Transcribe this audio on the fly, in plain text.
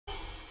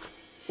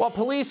Well,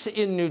 police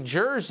in New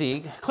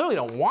Jersey clearly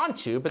don't want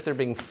to, but they're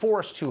being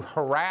forced to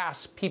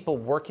harass people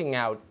working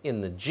out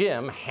in the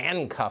gym,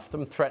 handcuff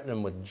them, threaten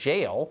them with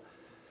jail.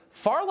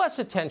 Far less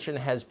attention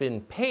has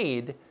been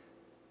paid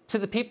to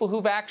the people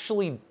who've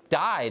actually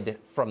died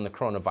from the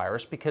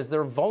coronavirus because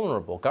they're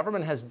vulnerable.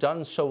 Government has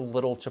done so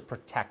little to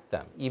protect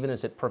them, even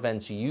as it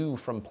prevents you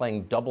from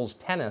playing doubles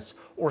tennis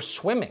or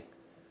swimming.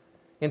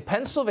 In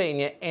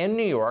Pennsylvania and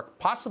New York,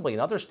 possibly in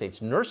other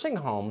states, nursing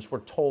homes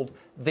were told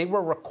they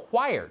were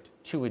required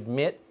to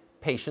admit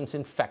patients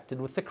infected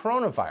with the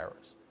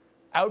coronavirus.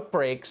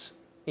 Outbreaks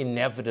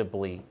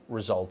inevitably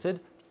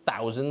resulted.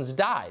 Thousands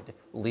died.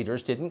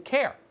 Leaders didn't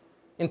care.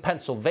 In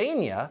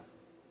Pennsylvania,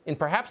 in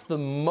perhaps the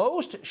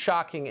most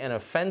shocking and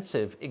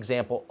offensive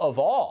example of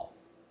all,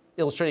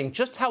 illustrating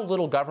just how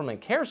little government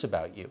cares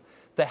about you,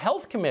 the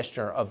health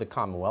commissioner of the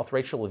Commonwealth,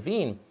 Rachel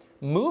Levine,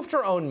 moved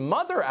her own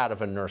mother out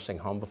of a nursing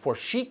home before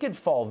she could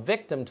fall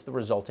victim to the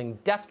resulting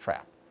death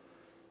trap.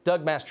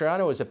 Doug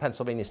Mastriano is a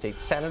Pennsylvania state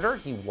senator.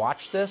 He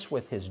watched this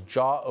with his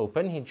jaw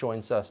open. He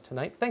joins us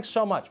tonight. Thanks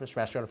so much, Mr.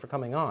 Mastriano, for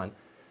coming on.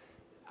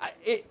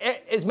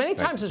 As many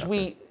times as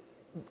we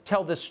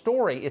tell this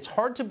story, it's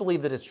hard to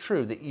believe that it's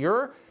true that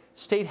your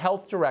state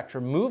health director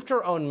moved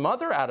her own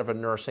mother out of a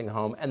nursing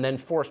home and then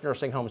forced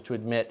nursing homes to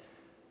admit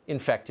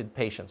infected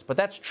patients. But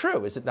that's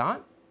true, is it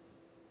not?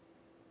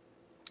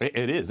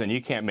 It is, and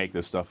you can't make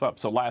this stuff up.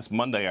 So last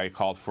Monday, I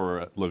called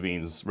for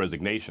Levine's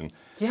resignation.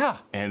 Yeah.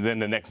 And then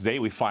the next day,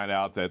 we find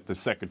out that the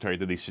secretary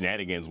did these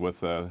shenanigans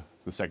with the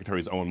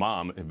secretary's own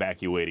mom,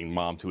 evacuating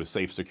mom to a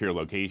safe, secure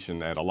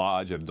location at a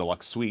lodge, at a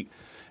deluxe suite.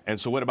 And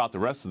so what about the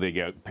rest of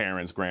the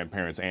parents,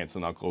 grandparents, aunts,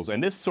 and uncles?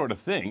 And this sort of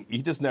thing,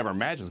 you just never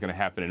imagined was going to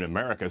happen in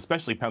America,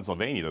 especially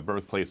Pennsylvania, the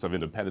birthplace of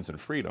independence and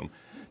freedom.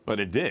 But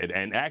it did,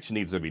 and action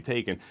needs to be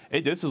taken.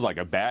 This is like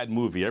a bad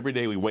movie. Every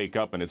day we wake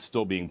up and it's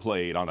still being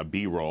played on a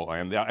B-roll.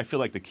 And I feel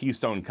like the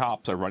Keystone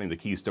Cops are running the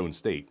Keystone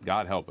State.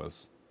 God help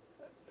us.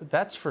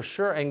 That's for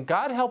sure. And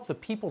God help the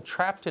people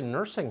trapped in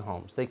nursing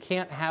homes. They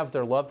can't have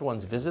their loved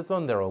ones visit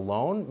them. They're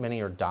alone.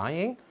 Many are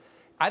dying.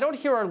 I don't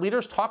hear our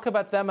leaders talk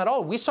about them at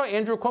all. We saw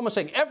Andrew Cuomo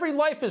saying every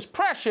life is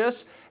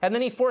precious, and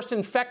then he forced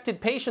infected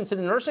patients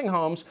into nursing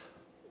homes.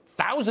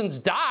 Thousands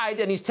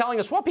died, and he's telling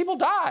us, well, people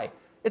die.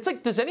 It's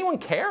like, does anyone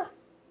care?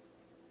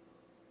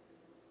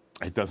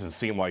 It doesn't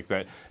seem like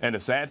that. And the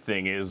sad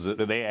thing is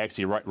that they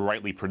actually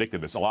rightly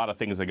predicted this. A lot of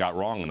things that got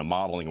wrong in the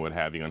modeling and what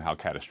have you and how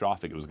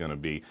catastrophic it was going to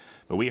be.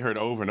 But we heard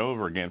over and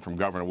over again from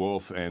Governor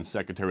Wolf and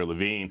Secretary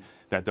Levine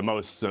that the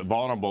most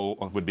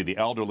vulnerable would be the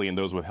elderly and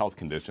those with health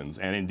conditions.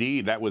 And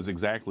indeed, that was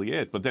exactly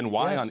it. But then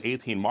why on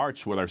 18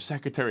 March would our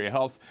Secretary of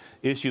Health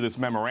issue this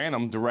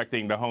memorandum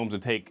directing the homes to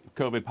take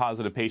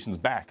COVID-positive patients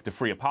back to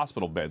free up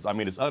hospital beds? I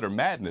mean, it's utter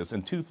madness.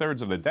 And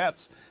 2/3 of the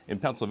deaths in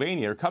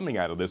Pennsylvania are coming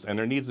out of this, and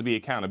there needs to be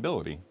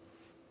accountability.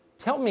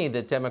 Tell me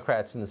that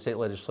Democrats in the state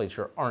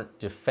legislature aren't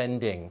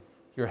defending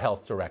your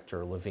health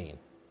director, Levine.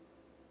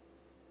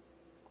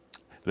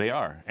 They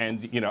are.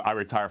 And, you know, I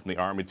retired from the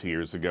Army 2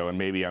 years ago, and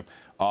maybe I'm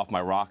off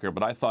my rocker,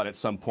 but I thought at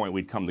some point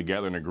we'd come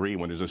together and agree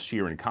when there's a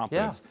sheer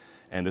incompetence.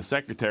 Yeah. And the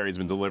secretary has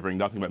been delivering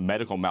nothing but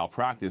medical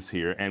malpractice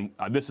here. And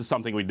this is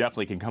something we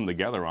definitely can come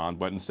together on.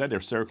 But instead, they're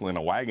circling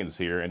the wagons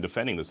here and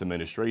defending this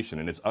administration,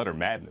 and it's utter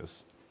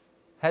madness.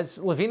 Has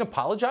Levine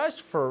apologized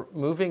for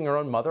moving her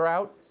own mother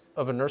out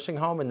of a nursing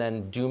home and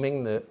then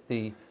dooming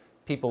the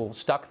people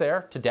stuck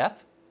there to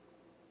death?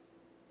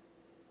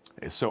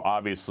 So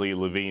obviously,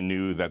 Levine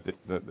knew that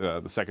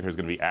the secretary was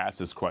going to be asked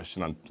this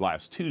question on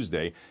last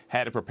Tuesday,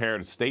 had to prepare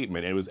a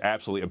statement. And it was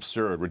absolutely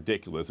absurd,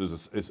 ridiculous.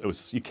 It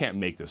was, you can't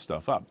make this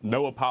stuff up.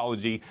 No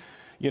apology.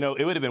 You know,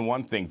 it would have been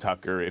one thing,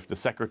 Tucker, if the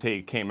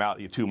secretary came out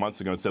 2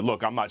 months ago and said,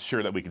 look, I'm not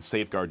sure that we can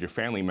safeguard your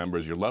family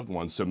members, your loved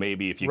ones, so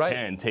maybe if you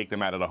can, take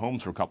them out of the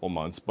homes for a couple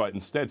months. But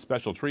instead,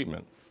 special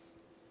treatment.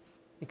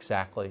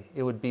 Exactly.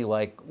 It would be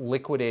like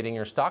liquidating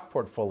your stock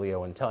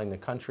portfolio and telling the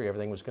country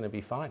everything was going to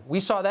be fine. We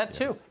saw that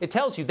too. It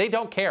tells you they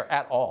don't care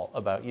at all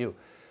about you.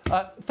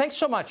 Thanks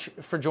so much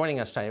for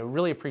joining us tonight. I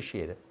really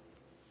appreciate it.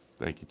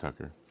 Thank you,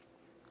 Tucker.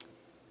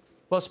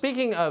 Well,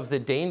 speaking of the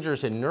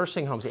dangers in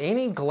nursing homes,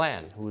 Annie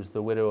Glenn, who is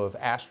the widow of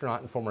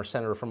astronaut and former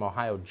senator from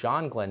Ohio,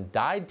 John Glenn,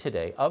 died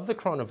today of the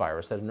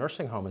coronavirus at a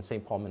nursing home in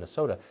St. Paul,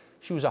 Minnesota.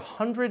 She was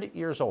 100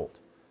 years old.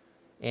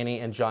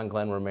 Annie and John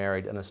Glenn were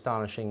married an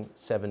astonishing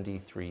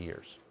 73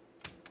 years.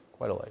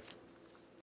 Quite a life.